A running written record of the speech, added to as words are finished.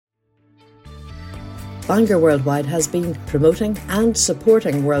Bangor Worldwide has been promoting and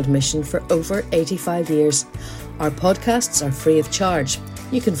supporting World Mission for over 85 years. Our podcasts are free of charge.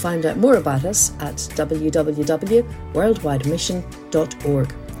 You can find out more about us at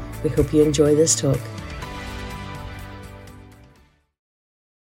www.worldwidemission.org. We hope you enjoy this talk.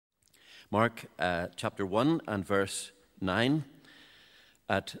 Mark chapter 1 and verse 9.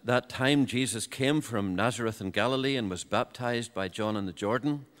 At that time Jesus came from Nazareth in Galilee and was baptized by John in the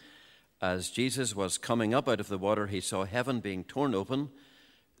Jordan. As Jesus was coming up out of the water, he saw heaven being torn open,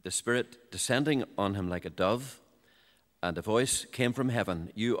 the Spirit descending on him like a dove, and a voice came from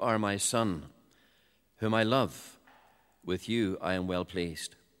heaven, "You are my Son, whom I love. With you I am well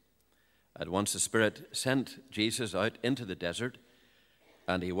pleased." At once the Spirit sent Jesus out into the desert,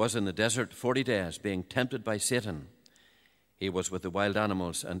 and he was in the desert 40 days, being tempted by Satan. He was with the wild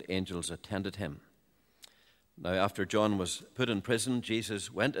animals, and angels attended him. Now, after John was put in prison,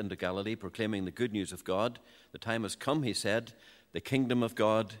 Jesus went into Galilee, proclaiming the good news of God. "The time has come," he said, "the kingdom of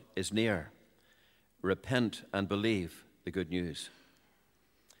God is near. Repent and believe the good news."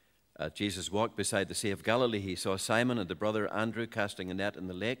 As Jesus walked beside the Sea of Galilee, he saw Simon and the brother Andrew casting a net in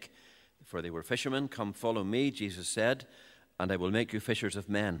the lake, for they were fishermen. "Come, follow me," Jesus said, "and I will make you fishers of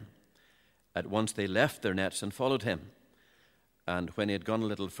men." At once they left their nets and followed him. And when he had gone a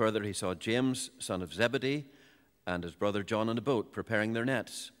little further, he saw James, son of Zebedee, and his brother John in a boat, preparing their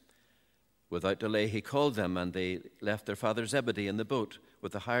nets. Without delay he called them, and they left their father Zebedee in the boat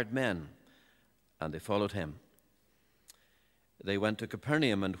with the hired men, and they followed him. They went to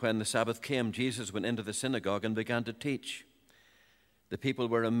Capernaum, and when the Sabbath came, Jesus went into the synagogue and began to teach. The people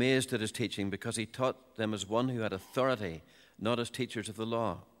were amazed at his teaching, because he taught them as one who had authority, not as teachers of the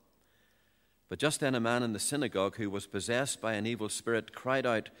law. But just then a man in the synagogue who was possessed by an evil spirit cried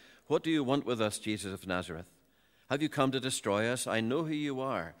out, "What do you want with us, Jesus of Nazareth? Have you come to destroy us? I know who you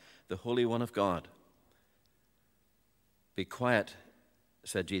are, the Holy One of God." "Be quiet,"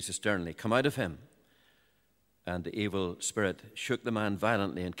 said Jesus sternly. "Come out of him." And the evil spirit shook the man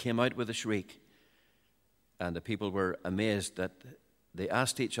violently and came out with a shriek. And the people were amazed that they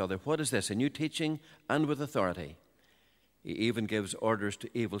asked each other, "What is this? A new teaching and with authority. He even gives orders to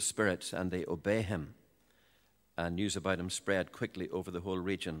evil spirits, and they obey him." And news about him spread quickly over the whole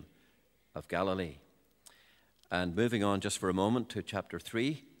region of Galilee. And moving on just for a moment to chapter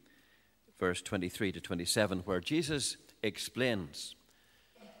 3, verse 23 to 27, where Jesus explains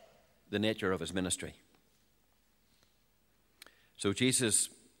the nature of his ministry. "So Jesus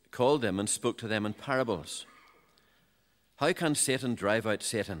called them and spoke to them in parables. 'How can Satan drive out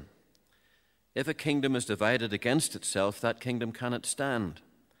Satan? If a kingdom is divided against itself, that kingdom cannot stand.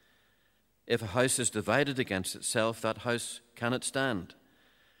 If a house is divided against itself, that house cannot stand.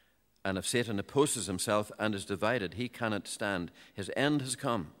 And if Satan opposes himself and is divided, he cannot stand. His end has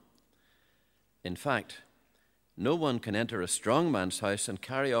come. In fact, no one can enter a strong man's house and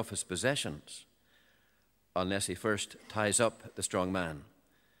carry off his possessions unless he first ties up the strong man,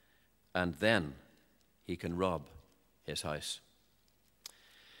 and then he can rob his house."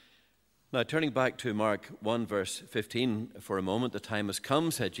 Now, turning back to Mark 1, verse 15 for a moment, "The time has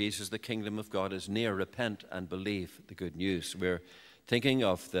come," said Jesus, "the kingdom of God is near. Repent and believe the good news." We're thinking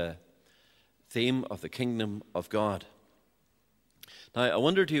of the theme of the kingdom of God. Now, I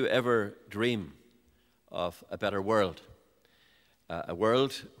wonder, do you ever dream of a better world? A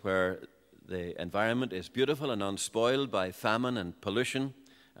world where the environment is beautiful and unspoiled by famine and pollution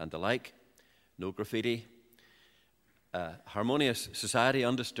and the like, no graffiti, a harmonious society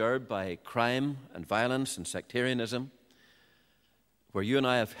undisturbed by crime and violence and sectarianism, where you and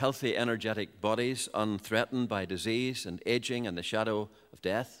I have healthy, energetic bodies unthreatened by disease and aging and the shadow of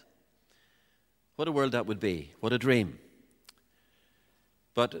death. What a world that would be. What a dream.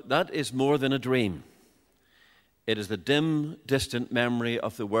 But that is more than a dream. It is the dim, distant memory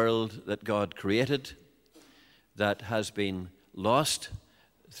of the world that God created that has been lost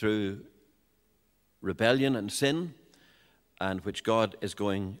through rebellion and sin, and which God is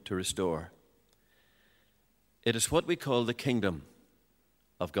going to restore. It is what we call the kingdom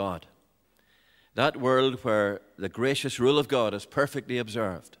of God. That world where the gracious rule of God is perfectly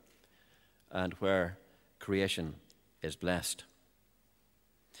observed and where creation is blessed.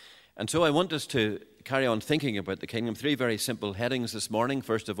 And so I want us to carry on thinking about the kingdom. 3 very simple headings this morning.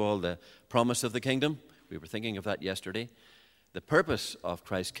 First of all, the promise of the kingdom. We were thinking of that yesterday. The purpose of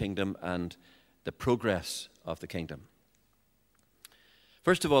Christ's kingdom and the progress of the kingdom.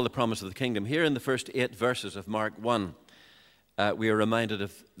 First of all, the promise of the kingdom. Here in the first 8 verses of Mark 1, we are reminded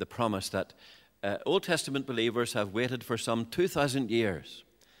of the promise that Old Testament believers have waited for some 2,000 years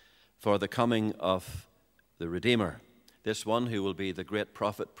for the coming of the Redeemer, this one who will be the great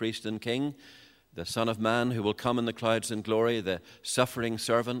prophet, priest, and king, the Son of Man who will come in the clouds in glory, the suffering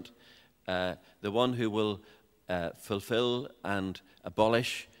servant, the one who will fulfill and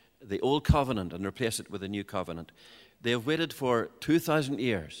abolish the old covenant and replace it with a new covenant. They have waited for 2,000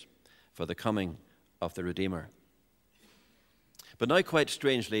 years for the coming of the Redeemer. But now, quite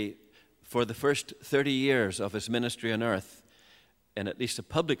strangely, for the first 30 years of his ministry on earth, in at least a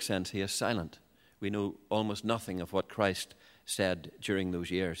public sense, he is silent. We know almost nothing of what Christ said during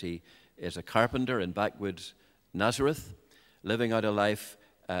those years. He is a carpenter in backwoods Nazareth, living out a life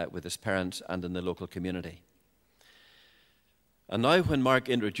with his parents and in the local community. And now when Mark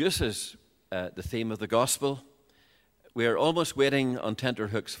introduces the theme of the gospel, we are almost waiting on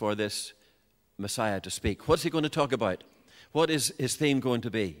tenterhooks for this Messiah to speak. What's he going to talk about? What is his theme going to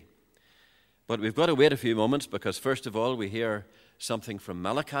be? But we've got to wait a few moments because first of all we hear something from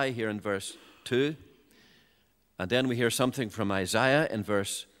Malachi here in verse 2. And then we hear something from Isaiah in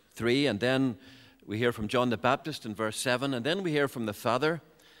verse 3. And then we hear from John the Baptist in verse 7. And then we hear from the Father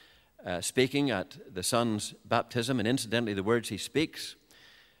speaking at the Son's baptism. And incidentally, the words he speaks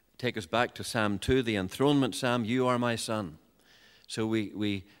take us back to Psalm 2, the enthronement psalm, "You are my Son." So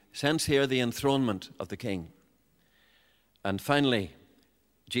we sense here the enthronement of the King. And finally,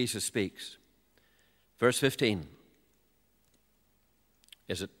 Jesus speaks. Verse 15.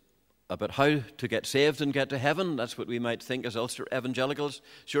 Is it about how to get saved and get to heaven? That's what we might think as Ulster evangelicals.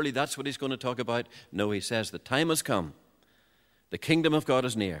 Surely that's what he's going to talk about. No, he says, the time has come. The kingdom of God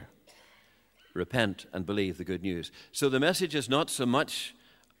is near. Repent and believe the good news. So the message is not so much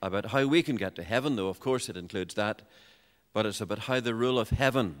about how we can get to heaven, though of course it includes that, but it's about how the rule of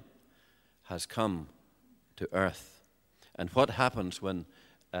heaven has come to earth and what happens when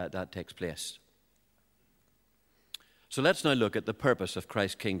that takes place. So let's now look at the purpose of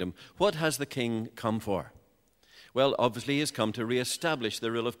Christ's kingdom. What has the king come for? Well, obviously he has come to reestablish the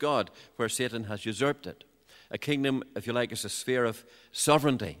rule of God where Satan has usurped it. A kingdom, if you like, is a sphere of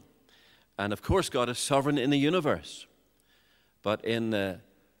sovereignty. And of course God is sovereign in the universe. But in the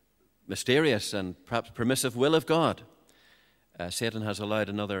mysterious and perhaps permissive will of God, Satan has allowed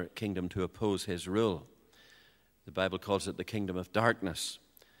another kingdom to oppose his rule. The Bible calls it the kingdom of darkness,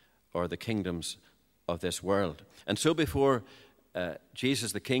 or the kingdoms of this world. And so before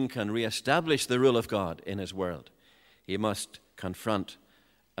Jesus the King can reestablish the rule of God in his world, he must confront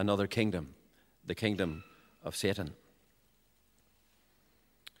another kingdom, the kingdom of Satan.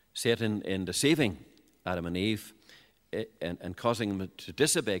 Satan, in deceiving Adam and Eve and causing them to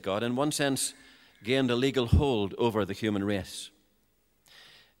disobey God, in one sense gained a legal hold over the human race.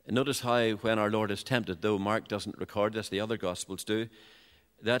 Notice how when our Lord is tempted, though Mark doesn't record this, the other Gospels do,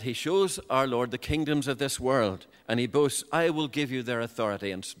 that he shows our Lord the kingdoms of this world, and he boasts, "I will give you their authority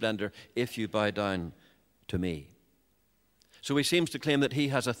and splendor if you bow down to me." So he seems to claim that he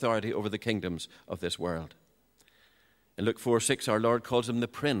has authority over the kingdoms of this world. In Luke 4:6, our Lord calls him the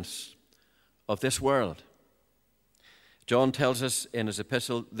prince of this world. John tells us in his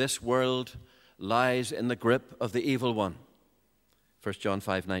epistle, this world lies in the grip of the evil one. 1 John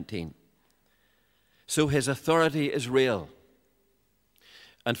 5:19. So his authority is real.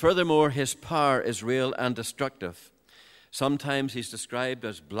 And furthermore, his power is real and destructive. Sometimes he's described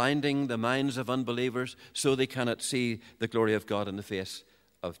as blinding the minds of unbelievers so they cannot see the glory of God in the face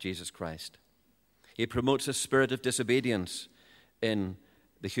of Jesus Christ. He promotes a spirit of disobedience in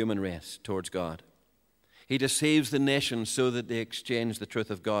the human race towards God. He deceives the nations so that they exchange the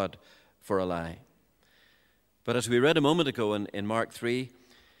truth of God for a lie. But as we read a moment ago in Mark 3,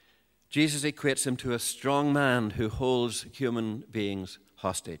 Jesus equates him to a strong man who holds human beings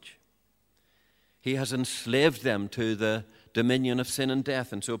hostage. He has enslaved them to the dominion of sin and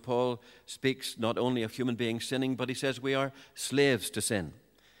death. And so Paul speaks not only of human beings sinning, but he says we are slaves to sin.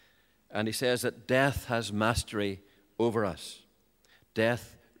 And he says that death has mastery over us.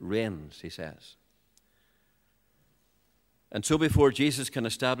 Death reigns, he says. And so before Jesus can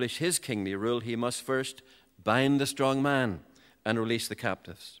establish his kingly rule, he must first bind the strong man and release the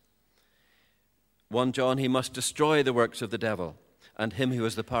captives. 1 John, he must destroy the works of the devil and him who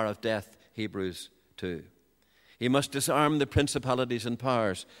has the power of death, Hebrews 2. He must disarm the principalities and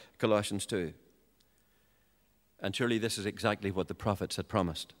powers, Colossians 2. And surely this is exactly what the prophets had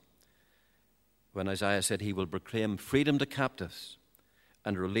promised when Isaiah said he will proclaim freedom to captives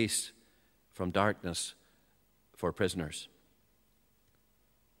and release from darkness for prisoners.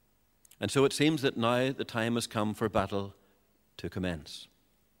 And so it seems that now the time has come for battle to commence.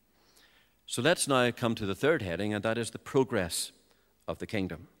 So let's now come to the third heading, and that is the progress of the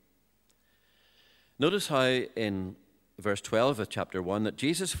kingdom. Notice how in verse 12 of chapter 1 that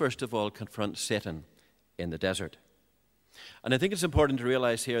Jesus first of all confronts Satan in the desert. And I think it's important to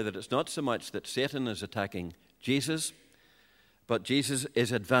realize here that it's not so much that Satan is attacking Jesus, but Jesus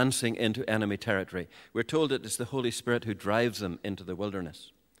is advancing into enemy territory. We're told that it's the Holy Spirit who drives them into the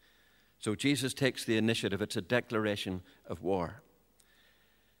wilderness. So Jesus takes the initiative. It's a declaration of war.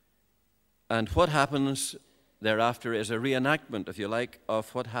 And what happens thereafter is a reenactment, if you like,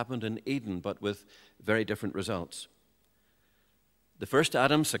 of what happened in Eden, but with very different results. The first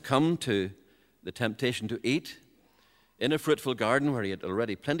Adam succumbed to the temptation to eat in a fruitful garden where he had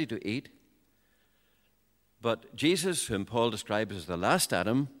already plenty to eat. But Jesus, whom Paul describes as the last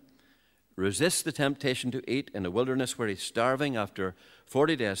Adam, resists the temptation to eat in a wilderness where he's starving after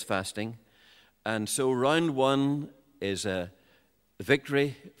 40 days fasting. And so round one is a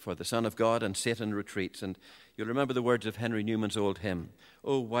victory for the Son of God, and Satan retreats. And you'll remember the words of Henry Newman's old hymn,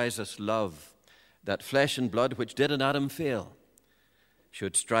 "O wisest love, that flesh and blood which did in Adam fail,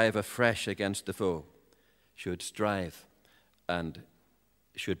 should strive afresh against the foe, should strive and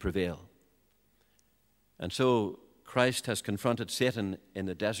should prevail." And so Christ has confronted Satan in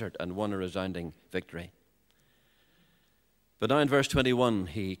the desert and won a resounding victory. But now in verse 21,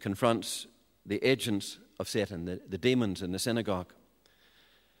 he confronts the agents of Satan, the demons in the synagogue.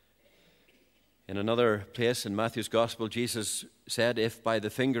 In another place in Matthew's Gospel, Jesus said, "If by the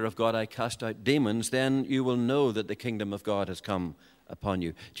finger of God I cast out demons, then you will know that the kingdom of God has come upon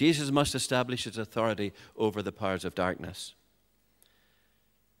you." Jesus must establish his authority over the powers of darkness.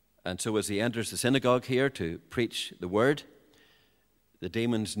 And so as he enters the synagogue here to preach the word, the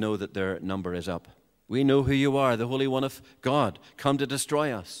demons know that their number is up. "We know who you are, the Holy One of God, come to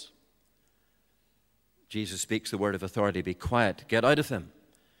destroy us." Jesus speaks the word of authority, "Be quiet, get out of him."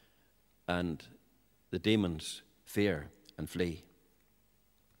 And the demons fear and flee.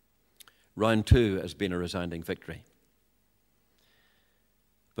 Round two has been a resounding victory.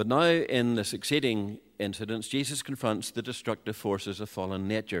 But now in the succeeding incidents, Jesus confronts the destructive forces of fallen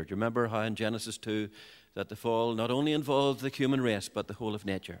nature. Do you remember how in Genesis 2 that the fall not only involved the human race, but the whole of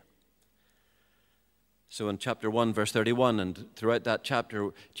nature? So in chapter 1, verse 31, and throughout that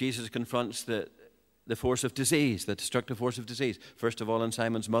chapter, Jesus confronts the force of disease, the destructive force of disease. First of all in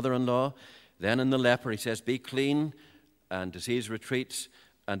Simon's mother-in-law, then in the leper. He says, "Be clean," and disease retreats,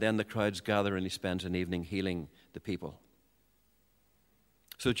 and then the crowds gather and he spends an evening healing the people.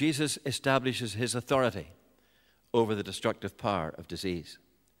 So Jesus establishes his authority over the destructive power of disease.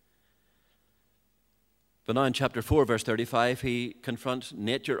 But now in chapter 4, verse 35, he confronts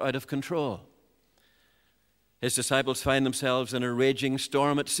nature out of control. His disciples find themselves in a raging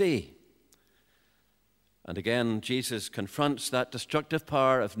storm at sea. And again, Jesus confronts that destructive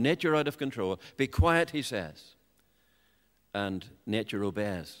power of nature out of control. "Be quiet," he says. And nature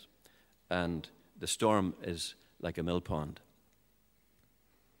obeys. And the storm is like a mill pond.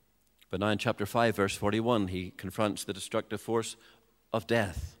 But now in chapter 5, verse 41, he confronts the destructive force of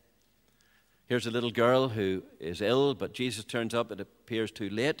death. Here's a little girl who is ill, but Jesus turns up. It appears too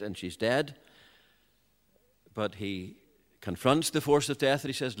late, and she's dead. But he confronts the force of death, and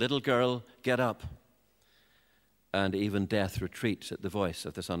he says, "Little girl, get up." And even death retreats at the voice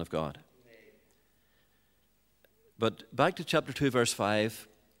of the Son of God. But back to chapter 2, verse 5,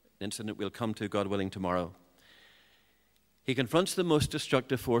 an incident we'll come to, God willing, tomorrow. He confronts the most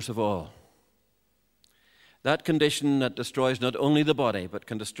destructive force of all. That condition that destroys not only the body, but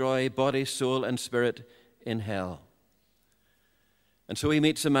can destroy body, soul, and spirit in hell. And so he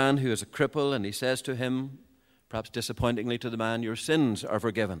meets a man who is a cripple, and he says to him, perhaps disappointingly to the man, "Your sins are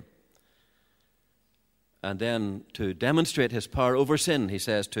forgiven." And then to demonstrate his power over sin, he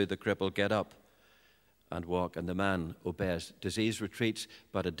says to the cripple, "Get up and walk." And the man obeys. Disease retreats,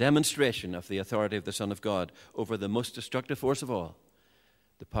 but a demonstration of the authority of the Son of God over the most destructive force of all,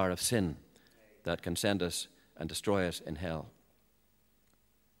 the power of sin that can send us and destroy us in hell.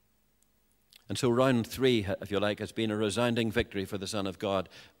 And so round 3, if you like, has been a resounding victory for the Son of God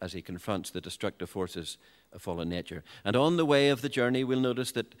as he confronts the destructive forces of fallen nature. And on the way of the journey, we'll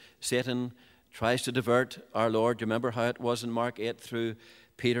notice that Satan tries to divert our Lord. Do you remember how it was in Mark 8 through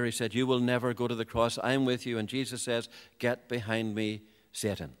Peter? He said, "You will never go to the cross. I'm with you." And Jesus says, "Get behind me,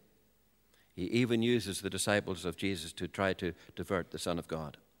 Satan." He even uses the disciples of Jesus to try to divert the Son of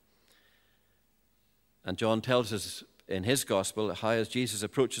God. And John tells us in his gospel how as Jesus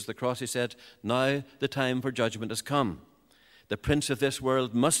approaches the cross, he said, "Now the time for judgment has come. The prince of this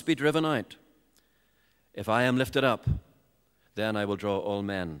world must be driven out. If I am lifted up, then I will draw all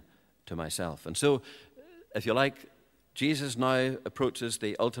men to myself." And so, if you like, Jesus now approaches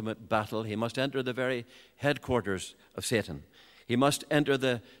the ultimate battle. He must enter the very headquarters of Satan. He must enter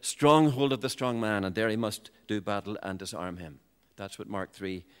the stronghold of the strong man, and there he must do battle and disarm him. That's what Mark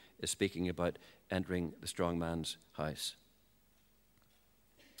 3 is speaking about, entering the strong man's house.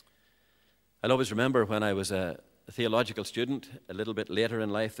 I'll always remember when I was a theological student, a little bit later in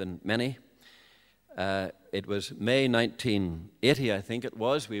life than many. It was May 1980, I think it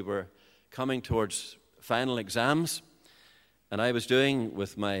was. We were coming towards final exams, and I was doing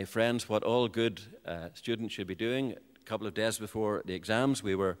with my friends what all good students should be doing. A couple of days before the exams,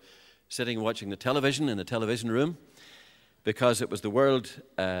 we were sitting watching the television in the television room, because it was the World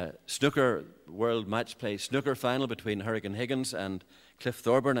Match Play Snooker final between Hurricane Higgins and Cliff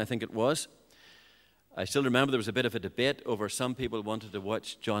Thorburn, I think it was. I still remember there was a bit of a debate over some people wanted to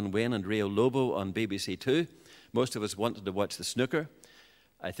watch John Wayne and Rio Lobo on BBC Two. Most of us wanted to watch the snooker.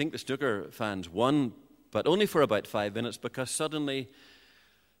 I think the snooker fans won, but only for about 5 minutes, because suddenly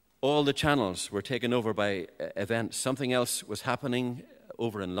all the channels were taken over by events. Something else was happening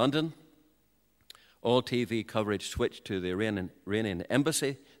over in London. All TV coverage switched to the Iranian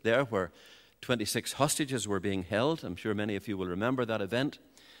embassy there, where 26 hostages were being held. I'm sure many of you will remember that event.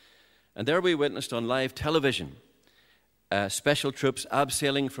 And there we witnessed on live television special troops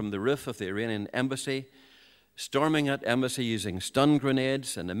abseiling from the roof of the Iranian embassy, storming at embassy using stun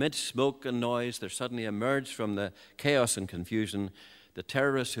grenades, and amidst smoke and noise there suddenly emerged from the chaos and confusion the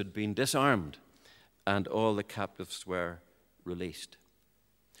terrorists who had been disarmed, and all the captives were released.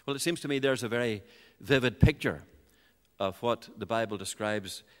 Well, it seems to me there's a very vivid picture of what the Bible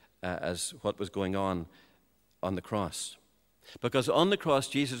describes as what was going on the cross. Because on the cross,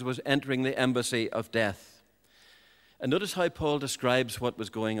 Jesus was entering the embassy of death. And notice how Paul describes what was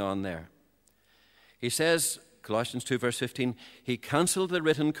going on there. He says, Colossians 2, verse 15, he cancelled the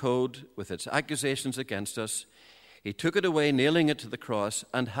written code with its accusations against us. He took it away, nailing it to the cross,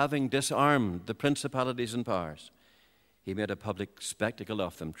 and having disarmed the principalities and powers, he made a public spectacle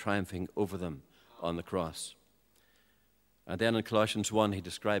of them, triumphing over them on the cross. And then in Colossians 1, he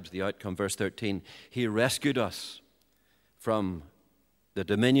describes the outcome, verse 13. He rescued us from the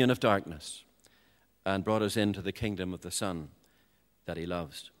dominion of darkness and brought us into the kingdom of the Son that he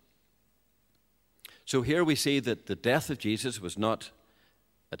loves. So here we see that the death of Jesus was not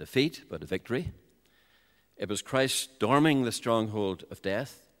a defeat, but a victory. It was Christ storming the stronghold of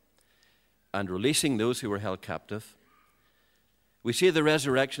death and releasing those who were held captive. We see the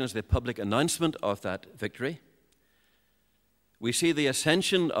resurrection as the public announcement of that victory. We see the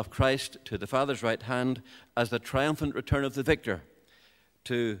ascension of Christ to the Father's right hand as the triumphant return of the victor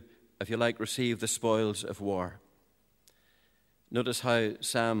to, if you like, receive the spoils of war. Notice how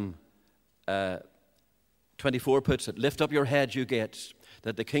Psalm 24 puts it, lift up your heads, you gates,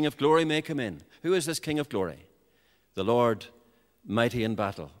 that the King of glory may come in. Who is this King of glory? The Lord mighty in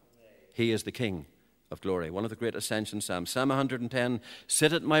battle. He is the King of glory. One of the great ascension psalms. Psalm 110,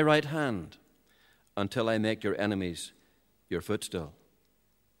 sit at my right hand until I make your enemies your footstool.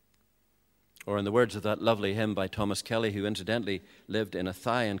 Or in the words of that lovely hymn by Thomas Kelly, who incidentally lived in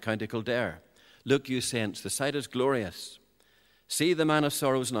Athy in County Kildare, look, you saints, the sight is glorious. See the man of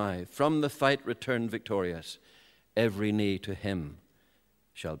sorrows now, from the fight returned victorious. Every knee to him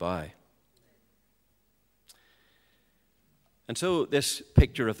shall bow. And so this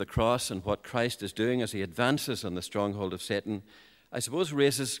picture of the cross and what Christ is doing as he advances on the stronghold of Satan, I suppose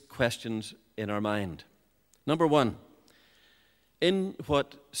raises questions in our mind. Number one, in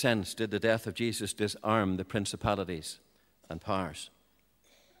what sense did the death of Jesus disarm the principalities and powers?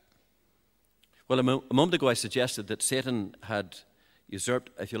 Well, a moment ago I suggested that Satan had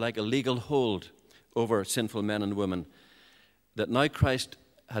usurped, if you like, a legal hold over sinful men and women, that now Christ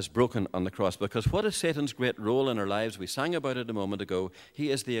has broken on the cross. Because what is Satan's great role in our lives? We sang about it a moment ago.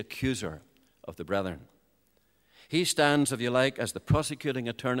 He is the accuser of the brethren. He stands, if you like, as the prosecuting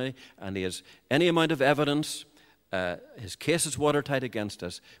attorney, and he has any amount of evidence. His case is watertight against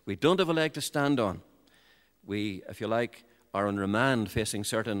us. We don't have a leg to stand on. We, if you like, are on remand facing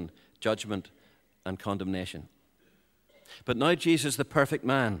certain judgment and condemnation. But now Jesus, the perfect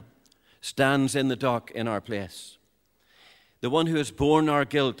man, stands in the dock in our place. The one who has borne our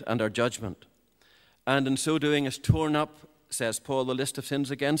guilt and our judgment, and in so doing has torn up, says Paul, the list of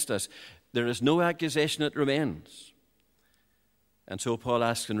sins against us. There is no accusation that remains. And so Paul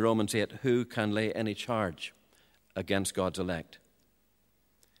asks in Romans 8, who can lay any charge against God's elect?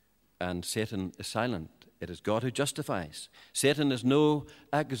 And Satan is silent. It is God who justifies. Satan has no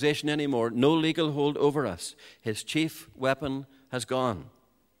accusation anymore, no legal hold over us. His chief weapon has gone.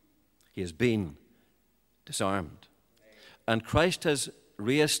 He has been disarmed. And Christ has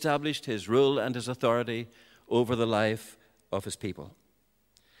reestablished his rule and his authority over the life of his people.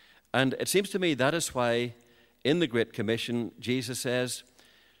 And it seems to me that is why in the Great Commission, Jesus says,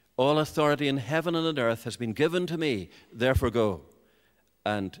 all authority in heaven and on earth has been given to me, therefore go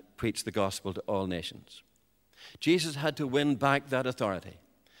and preach the gospel to all nations. Jesus had to win back that authority.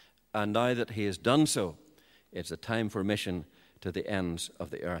 And now that he has done so, it's a time for mission to the ends of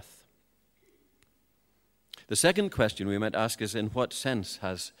the earth. The second question we might ask is, in what sense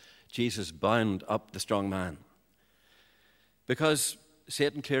has Jesus bound up the strong man? Because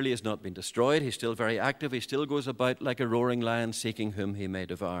Satan clearly has not been destroyed. He's still very active. He still goes about like a roaring lion seeking whom he may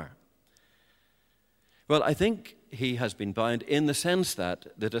devour. Well, I think he has been bound in the sense that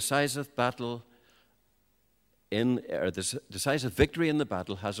the decisive battle the decisive victory in the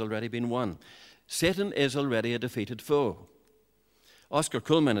battle has already been won. Satan is already a defeated foe. Oscar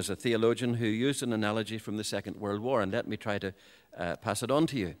Cullmann is a theologian who used an analogy from the Second World War, and let me try to pass it on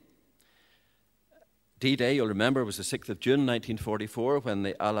to you. D-Day, you'll remember, was the 6th of June 1944 when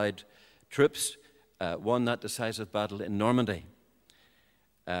the Allied troops won that decisive battle in Normandy.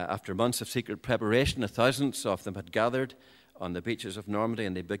 After months of secret preparation, thousands of them had gathered on the beaches of Normandy,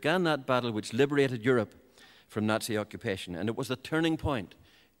 and they began that battle which liberated Europe from Nazi occupation. And it was the turning point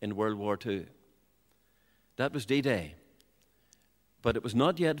in World War II. That was D-Day. But it was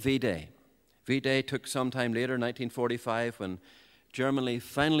not yet V-Day. V-Day took some time later, 1945, when Germany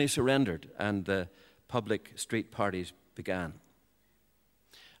finally surrendered and the public street parties began.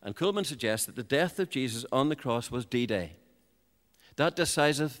 And Cullmann suggests that the death of Jesus on the cross was D-Day. That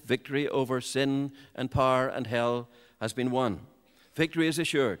decisive victory over sin and power and hell has been won. Victory is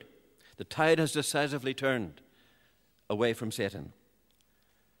assured. The tide has decisively turned away from Satan.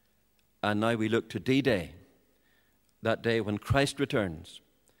 And now we look to D-Day, that day when Christ returns,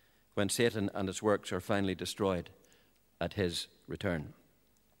 when Satan and his works are finally destroyed at his return.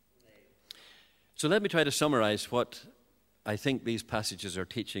 So let me try to summarize what I think these passages are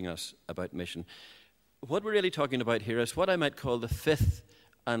teaching us about mission. What we're really talking about here is what I might call the fifth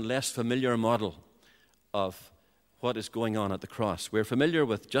and less familiar model of what is going on at the cross. We're familiar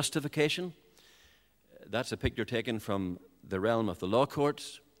with justification. That's a picture taken from the realm of the law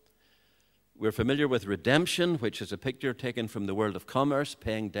courts. We're familiar with redemption, which is a picture taken from the world of commerce,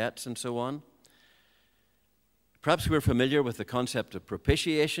 paying debts and so on. Perhaps we're familiar with the concept of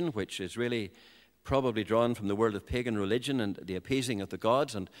propitiation, which is really probably drawn from the world of pagan religion and the appeasing of the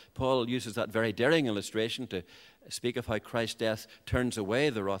gods. And Paul uses that very daring illustration to speak of how Christ's death turns away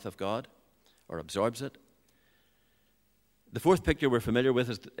the wrath of God or absorbs it. The fourth picture we're familiar with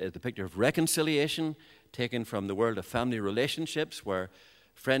is the picture of reconciliation, taken from the world of family relationships, where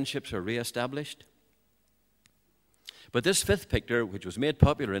friendships are reestablished. But this fifth picture, which was made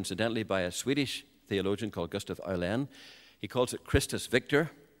popular incidentally by a Swedish theologian called Gustav Eulén, he calls it Christus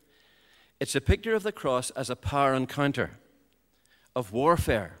Victor. It's a picture of the cross as a power encounter, of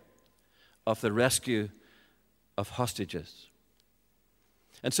warfare, of the rescue of hostages.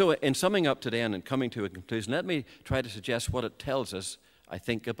 And so in summing up today and in coming to a conclusion, let me try to suggest what it tells us, I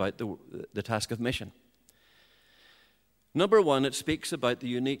think, about the task of mission. Number one, it speaks about the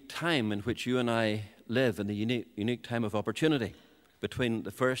unique time in which you and I live, and the unique time of opportunity between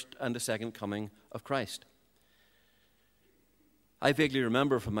the first and the second coming of Christ. I vaguely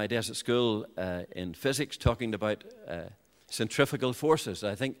remember from my days at school in physics talking about centrifugal forces.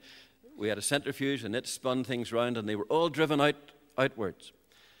 I think we had a centrifuge and it spun things round and they were all driven outwards.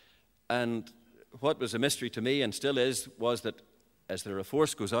 And what was a mystery to me, and still is, was that as a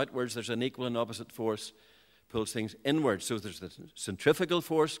force goes outwards, there's an equal and opposite force pulls things inwards. So there's the centrifugal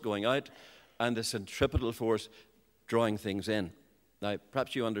force going out and the centripetal force drawing things in. Now,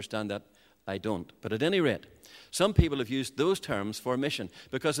 perhaps you understand that. I don't. But at any rate, some people have used those terms for mission,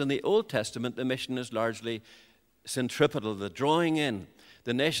 because in the Old Testament, the mission is largely centripetal, the drawing in,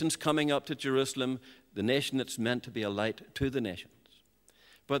 the nations coming up to Jerusalem, the nation that's meant to be a light to the nations.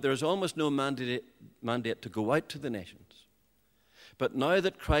 But there's almost no mandate to go out to the nations. But now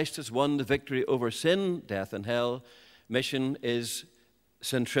that Christ has won the victory over sin, death, and hell, mission is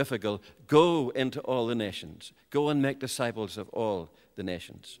centrifugal. Go into all the nations. Go and make disciples of all the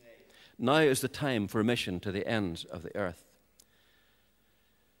nations. Now is the time for mission to the ends of the earth.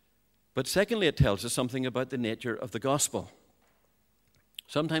 But secondly, it tells us something about the nature of the gospel.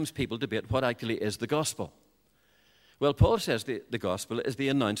 Sometimes people debate what actually is the gospel. Well, Paul says the gospel is the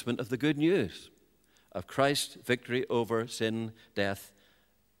announcement of the good news of Christ's victory over sin, death,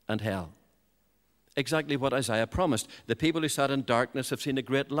 and hell. Exactly what Isaiah promised. The people who sat in darkness have seen a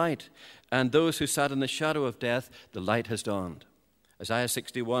great light, and those who sat in the shadow of death, the light has dawned. Isaiah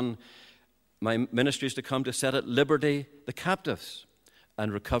 61, my ministry is to come to set at liberty the captives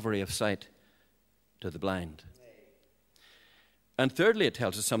and recovery of sight to the blind. And thirdly, it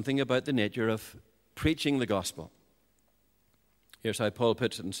tells us something about the nature of preaching the gospel. Here's how Paul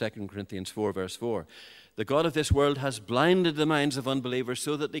puts it in 2 Corinthians 4, verse 4. The God of this world has blinded the minds of unbelievers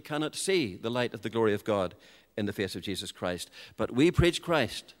so that they cannot see the light of the glory of God in the face of Jesus Christ. But we preach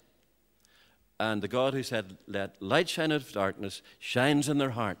Christ, And the God who said, "Let light shine out of darkness," shines in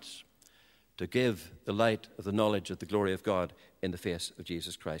their hearts to give the light of the knowledge of the glory of God in the face of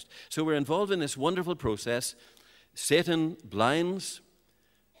Jesus Christ. So we're involved in this wonderful process. Satan blinds,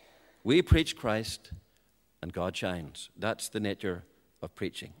 we preach Christ, and God shines. That's the nature of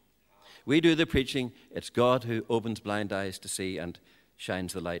preaching. We do the preaching. It's God who opens blind eyes to see and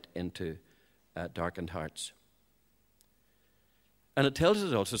shines the light into darkened hearts. And it tells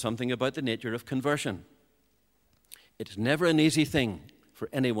us also something about the nature of conversion. It's never an easy thing for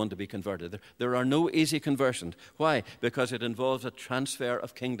anyone to be converted. There are no easy conversions. Why? Because it involves a transfer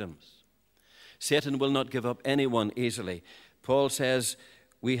of kingdoms. Satan will not give up anyone easily. Paul says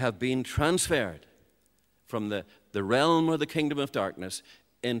we have been transferred from the realm or the kingdom of darkness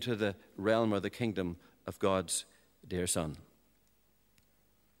into the realm or the kingdom of God's dear Son.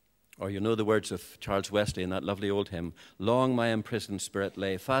 Or you know the words of Charles Wesley in that lovely old hymn, "Long my imprisoned spirit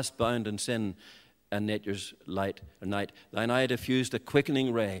lay, fast bound in sin and nature's light or night. Thine eye diffused a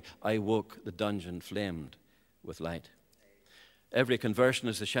quickening ray, I woke, the dungeon flamed with light." Every conversion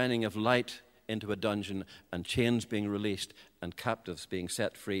is the shining of light into a dungeon, and chains being released, and captives being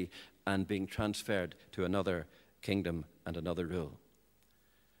set free, and being transferred to another kingdom and another rule.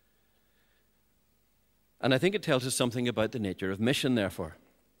 And I think it tells us something about the nature of mission, therefore.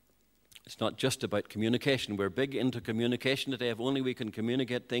 It's not just about communication. We're big into communication today. If only we can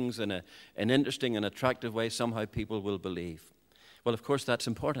communicate things in an interesting and attractive way, somehow people will believe. Well, of course, that's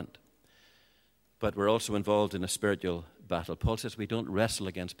important. But we're also involved in a spiritual battle. Paul says we don't wrestle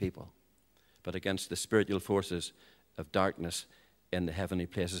against people, but against the spiritual forces of darkness in the heavenly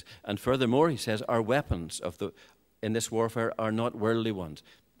places. And furthermore, he says, our weapons in this warfare are not worldly ones.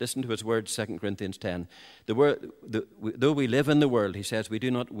 Listen to his words, 2 Corinthians 10. Though we live in the world, he says, we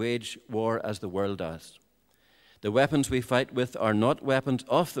do not wage war as the world does. The weapons we fight with are not weapons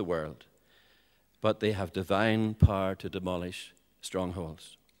of the world, but they have divine power to demolish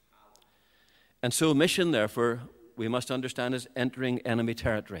strongholds. And so mission, therefore, we must understand, is entering enemy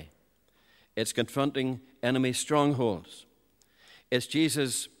territory. It's confronting enemy strongholds. It's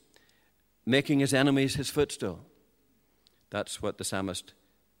Jesus making his enemies his footstool. That's what the psalmist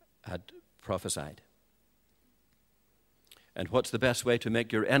had prophesied. And what's the best way to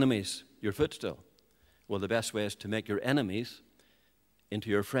make your enemies your footstool? Well, the best way is to make your enemies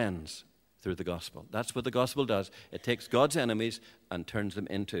into your friends through the gospel. That's what the gospel does. It takes God's enemies and turns them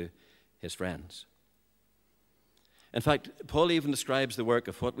into his friends. In fact, Paul even describes the work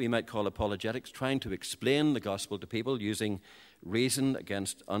of what we might call apologetics, trying to explain the gospel to people using reason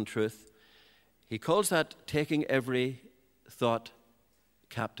against untruth. He calls that taking every thought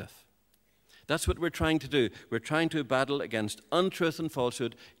captive. That's what we're trying to do. We're trying to battle against untruth and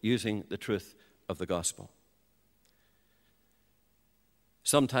falsehood using the truth of the gospel.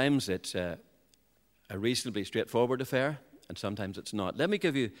 Sometimes it's a reasonably straightforward affair, and sometimes it's not. Let me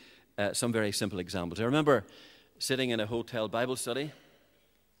give you some very simple examples. I remember sitting in a hotel Bible study.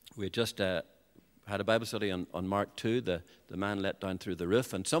 We had just had a Bible study on Mark 2, the man let down through the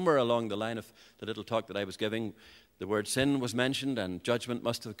roof, and somewhere along the line of the little talk that I was giving, the word sin was mentioned, and judgment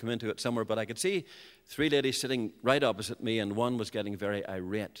must have come into it somewhere, but I could see three ladies sitting right opposite me, and one was getting very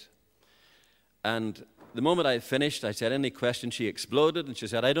irate. And the moment I finished, I said, "Any questions?" She exploded, and she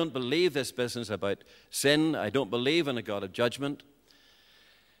said, "I don't believe this business about sin. I don't believe in a God of judgment."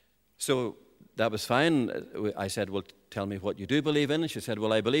 So that was fine. I said, "Well, tell me what you do believe in." And she said,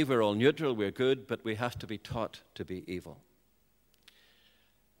 "Well, I believe we're all neutral, we're good, but we have to be taught to be evil."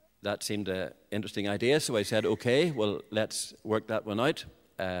 That seemed an interesting idea, so I said, "Okay, well, let's work that one out."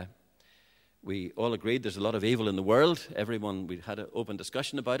 We all agreed there's a lot of evil in the world. We had an open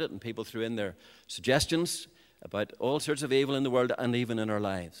discussion about it, and people threw in their suggestions about all sorts of evil in the world and even in our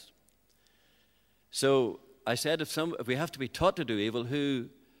lives. So I said, if we have to be taught to do evil, who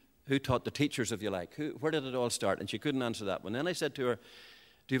taught the teachers, if you like? Where did it all start? And she couldn't answer that one. Then I said to her,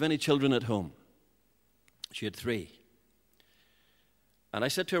 "Do you have any children at home?" She had 3. And I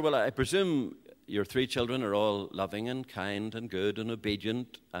said to her, "Well, I presume your 3 children are all loving and kind and good and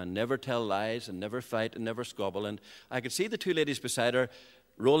obedient and never tell lies and never fight and never squabble." And I could see the 2 ladies beside her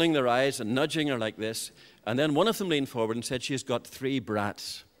rolling their eyes and nudging her like this. And then one of them leaned forward and said, "She's got 3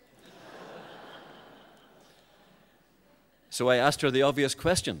 brats." So I asked her the obvious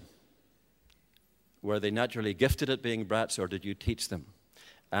question. Were they naturally gifted at being brats, or did you teach them?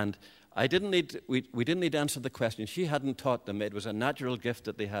 And we didn't need to answer the question. She hadn't taught them. It was a natural gift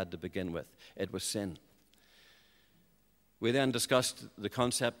that they had to begin with. It was sin. We then discussed the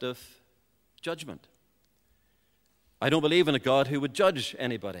concept of judgment. I don't believe in a God who would judge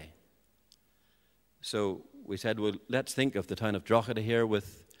anybody. So we said, well, let's think of the town of Drogheda here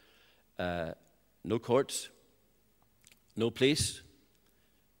with no courts, no police,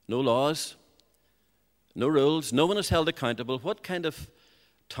 no laws, no rules, no one is held accountable, what kind of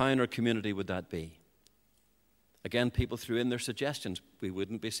town or community would that be? Again, people threw in their suggestions. We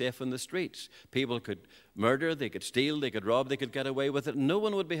wouldn't be safe in the streets. People could murder, they could steal, they could rob, they could get away with it. No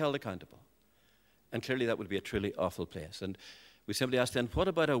one would be held accountable. And clearly that would be a truly awful place. And we simply asked then, what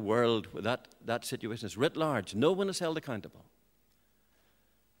about a world where that situation is writ large? No one is held accountable.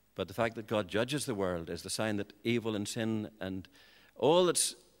 But the fact that God judges the world is the sign that evil and sin and all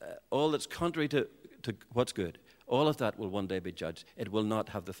that's contrary to what's good, all of that will one day be judged. It will not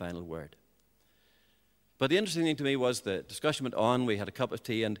have the final word. But the interesting thing to me was the discussion went on. We had a cup of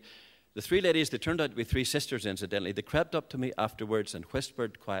tea, and the three ladies, they turned out to be three sisters, incidentally. They crept up to me afterwards and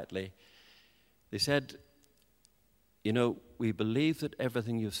whispered quietly. They said, you know, we believe that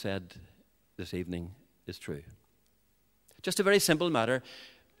everything you've said this evening is true. Just a very simple matter.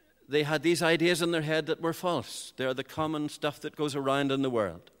 They had these ideas in their head that were false. They're the common stuff that goes around in the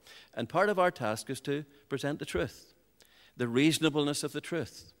world. And part of our task is to present the truth, the reasonableness of the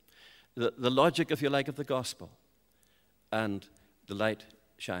truth, the logic, if you like, of the gospel. And the light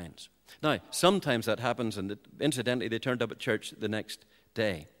shines. Now, sometimes that happens, and incidentally, they turned up at church the next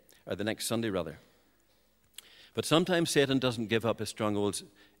day, or the next Sunday, rather. But sometimes Satan doesn't give up his strongholds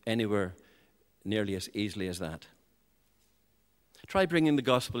anywhere nearly as easily as that. Try bringing the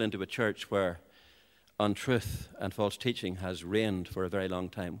gospel into a church where untruth and false teaching has reigned for a very long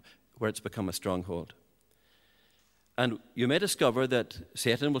time, where it's become a stronghold. And you may discover that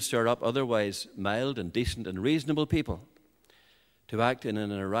Satan will stir up otherwise mild and decent and reasonable people to act in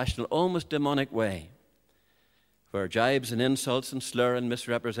an irrational, almost demonic way, where jibes and insults and slur and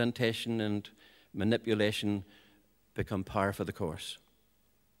misrepresentation and manipulation become par for the course.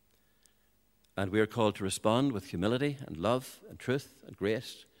 And we are called to respond with humility and love and truth and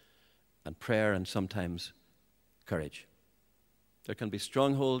grace and prayer and sometimes courage. There can be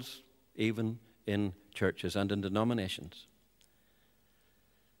strongholds even in churches and in denominations.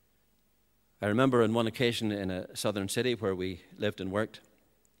 I remember on one occasion in a southern city where we lived and worked,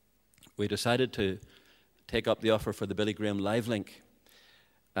 we decided to take up the offer for the Billy Graham Live Link.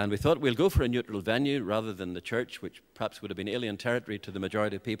 And we thought we'll go for a neutral venue rather than the church, which perhaps would have been alien territory to the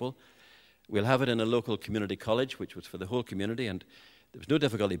majority of people. We'll have it in a local community college, which was for the whole community, and there was no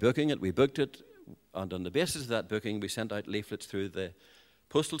difficulty booking it. We booked it, and on the basis of that booking, we sent out leaflets through the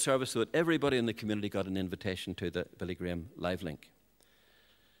postal service so that everybody in the community got an invitation to the Billy Graham Live Link.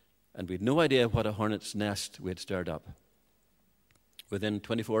 And we had no idea what a hornet's nest we had stirred up. Within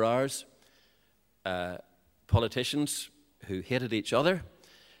 24 hours, politicians who hated each other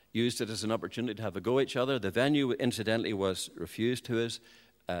used it as an opportunity to have a go at each other. The venue, incidentally, was refused to us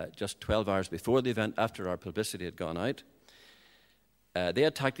just 12 hours before the event, after our publicity had gone out. They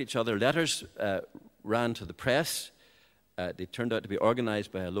attacked each other. Letters ran to the press. They turned out to be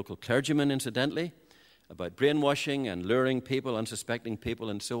organized by a local clergyman, incidentally, about brainwashing and luring people, unsuspecting people,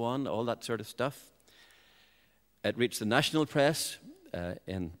 and so on, all that sort of stuff. It reached the national press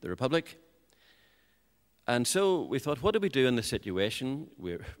in the Republic. And so we thought, what do we do in this situation?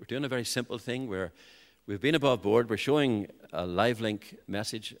 We're doing a very simple thing. We've been above board. We're showing a live link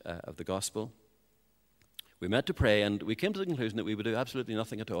message of the gospel. We met to pray, and we came to the conclusion that we would do absolutely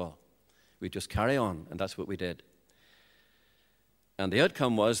nothing at all. We'd just carry on, and that's what we did. And the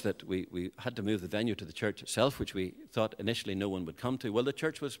outcome was that we had to move the venue to the church itself, which we thought initially no one would come to. Well, the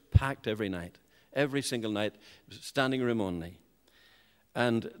church was packed every night, every single night, standing room only.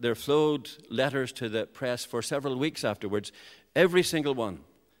 And there flowed letters to the press for several weeks afterwards, every single one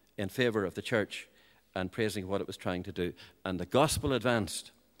in favor of the church and praising what it was trying to do. And the gospel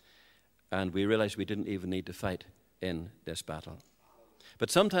advanced, and we realized we didn't even need to fight in this battle.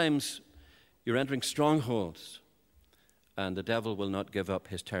 But sometimes you're entering strongholds, and the devil will not give up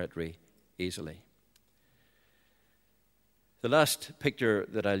his territory easily. The last picture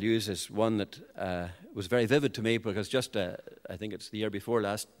that I'll use is one that was very vivid to me because just, I think it's the year before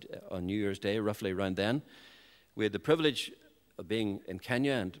last, on New Year's Day, roughly around then, we had the privilege of being in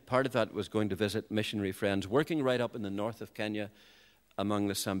Kenya, and part of that was going to visit missionary friends working right up in the north of Kenya among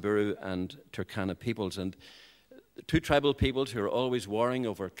the Samburu and Turkana peoples. And two tribal peoples who are always warring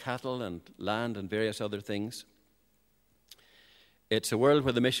over cattle and land and various other things. It's a world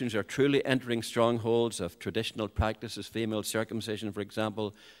where the missions are truly entering strongholds of traditional practices, female circumcision, for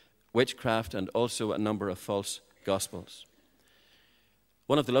example, witchcraft, and also a number of false gospels.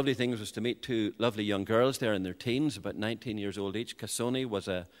 One of the lovely things was to meet two lovely young girls there in their teens, about 19 years old each. Kasoni was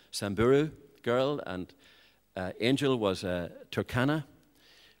a Samburu girl, and Angel was a Turkana.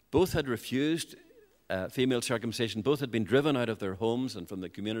 Both had refused female circumcision. Both had been driven out of their homes and from the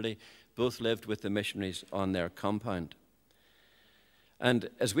community. Both lived with the missionaries on their compound. And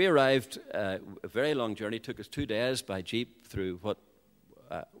as we arrived, a very long journey, took us 2 days by jeep through what,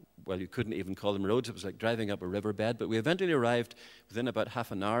 you couldn't even call them roads. It was like driving up a riverbed. But we eventually arrived within about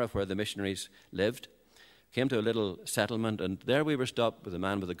half an hour of where the missionaries lived. Came to a little settlement, and there we were stopped with a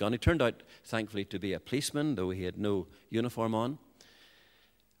man with a gun. He turned out, thankfully, to be a policeman, though he had no uniform on.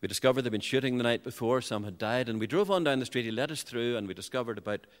 We discovered they'd been shooting the night before. Some had died, and we drove on down the street. He led us through, and we discovered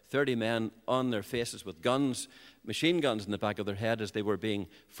about 30 men on their faces with guns, machine guns in the back of their head as they were being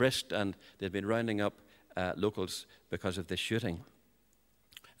frisked, and they'd been rounding up locals because of this shooting.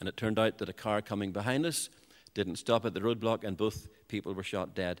 And it turned out that a car coming behind us didn't stop at the roadblock, and both people were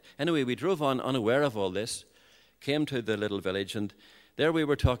shot dead. Anyway, we drove on unaware of all this, came to the little village, and there we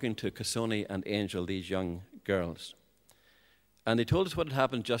were talking to Kasoni and Angel, these young girls. And they told us what had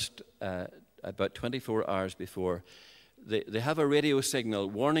happened just about 24 hours before. They have a radio signal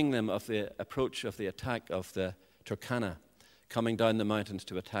warning them of the approach of the attack of the Turkana coming down the mountains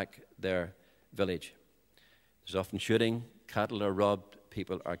to attack their village. There's often shooting, cattle are robbed,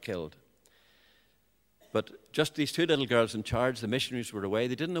 people are killed. But just these 2 little girls in charge, the missionaries were away.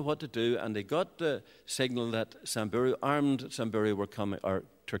 They didn't know what to do, and they got the signal that armed Samburu were coming, or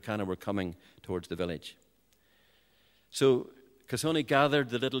Turkana were coming towards the village. So Kasoni gathered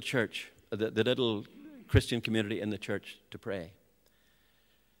the little church, the little Christian community in the church to pray.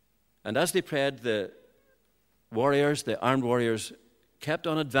 And as they prayed, the armed warriors, kept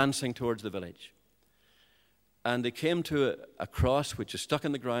on advancing towards the village. And they came to a cross which is stuck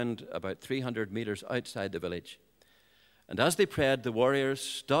in the ground about 300 meters outside the village. And as they prayed, the warriors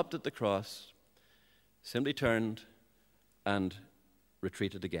stopped at the cross, simply turned, and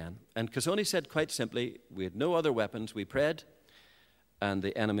retreated again. And Kasoni said quite simply, we had no other weapons. We prayed, and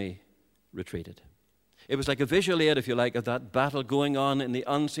the enemy retreated. It was like a visual aid, if you like, of that battle going on in the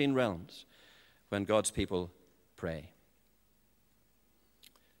unseen realms when God's people pray.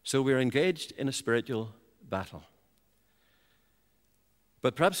 So we're engaged in a spiritual battle.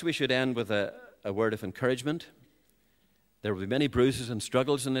 But perhaps we should end with a word of encouragement. There will be many bruises and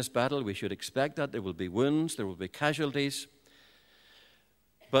struggles in this battle. We should expect that. There will be wounds, there will be casualties.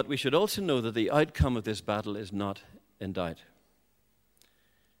 But we should also know that the outcome of this battle is not in doubt.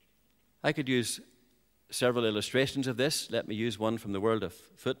 I could use several illustrations of this. Let me use one from the world of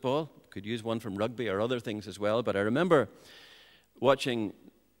football. Could use one from rugby or other things as well. But I remember watching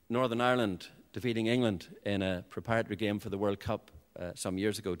Northern Ireland defeating England in a preparatory game for the World Cup some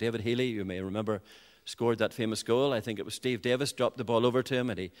years ago. David Healy, you may remember, scored that famous goal. I think it was Steve Davis dropped the ball over to him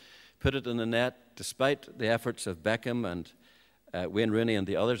and he put it in the net despite the efforts of Beckham and Wayne Rooney and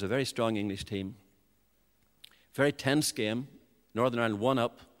the others, a very strong English team. Very tense game. Northern Ireland 1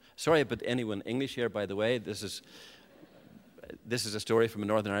 up. Sorry about anyone English here, by the way. This is a story from a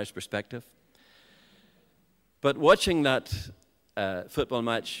Northern Irish perspective. But watching that football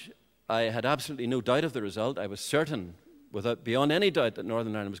match, I had absolutely no doubt of the result. I was certain, beyond any doubt, that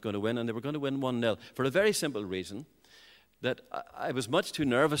Northern Ireland was going to win, and they were going to win 1-0 for a very simple reason, that I was much too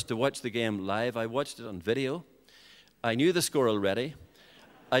nervous to watch the game live. I watched it on video. I knew the score already.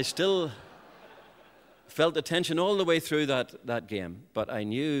 I still felt the tension all the way through that game, but I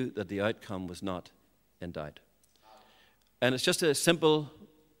knew that the outcome was not in doubt. And it's just a simple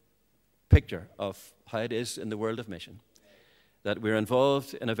picture of how it is in the world of mission, that we're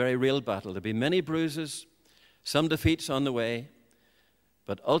involved in a very real battle. There'll be many bruises, some defeats on the way,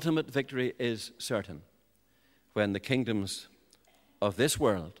 but ultimate victory is certain when the kingdoms of this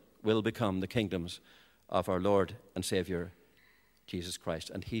world will become the kingdoms of our Lord and Savior, Jesus Christ,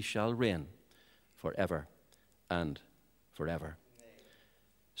 and he shall reign forever and forever.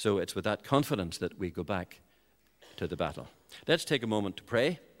 So it's with that confidence that we go back to the battle. Let's take a moment to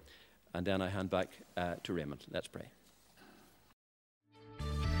pray, and then I hand back to Raymond. Let's pray.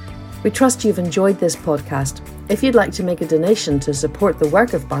 We trust you've enjoyed this podcast. If you'd like to make a donation to support the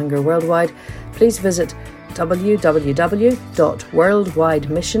work of Bangor Worldwide, please visit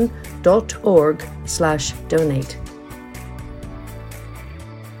www.worldwidemission.org/donate.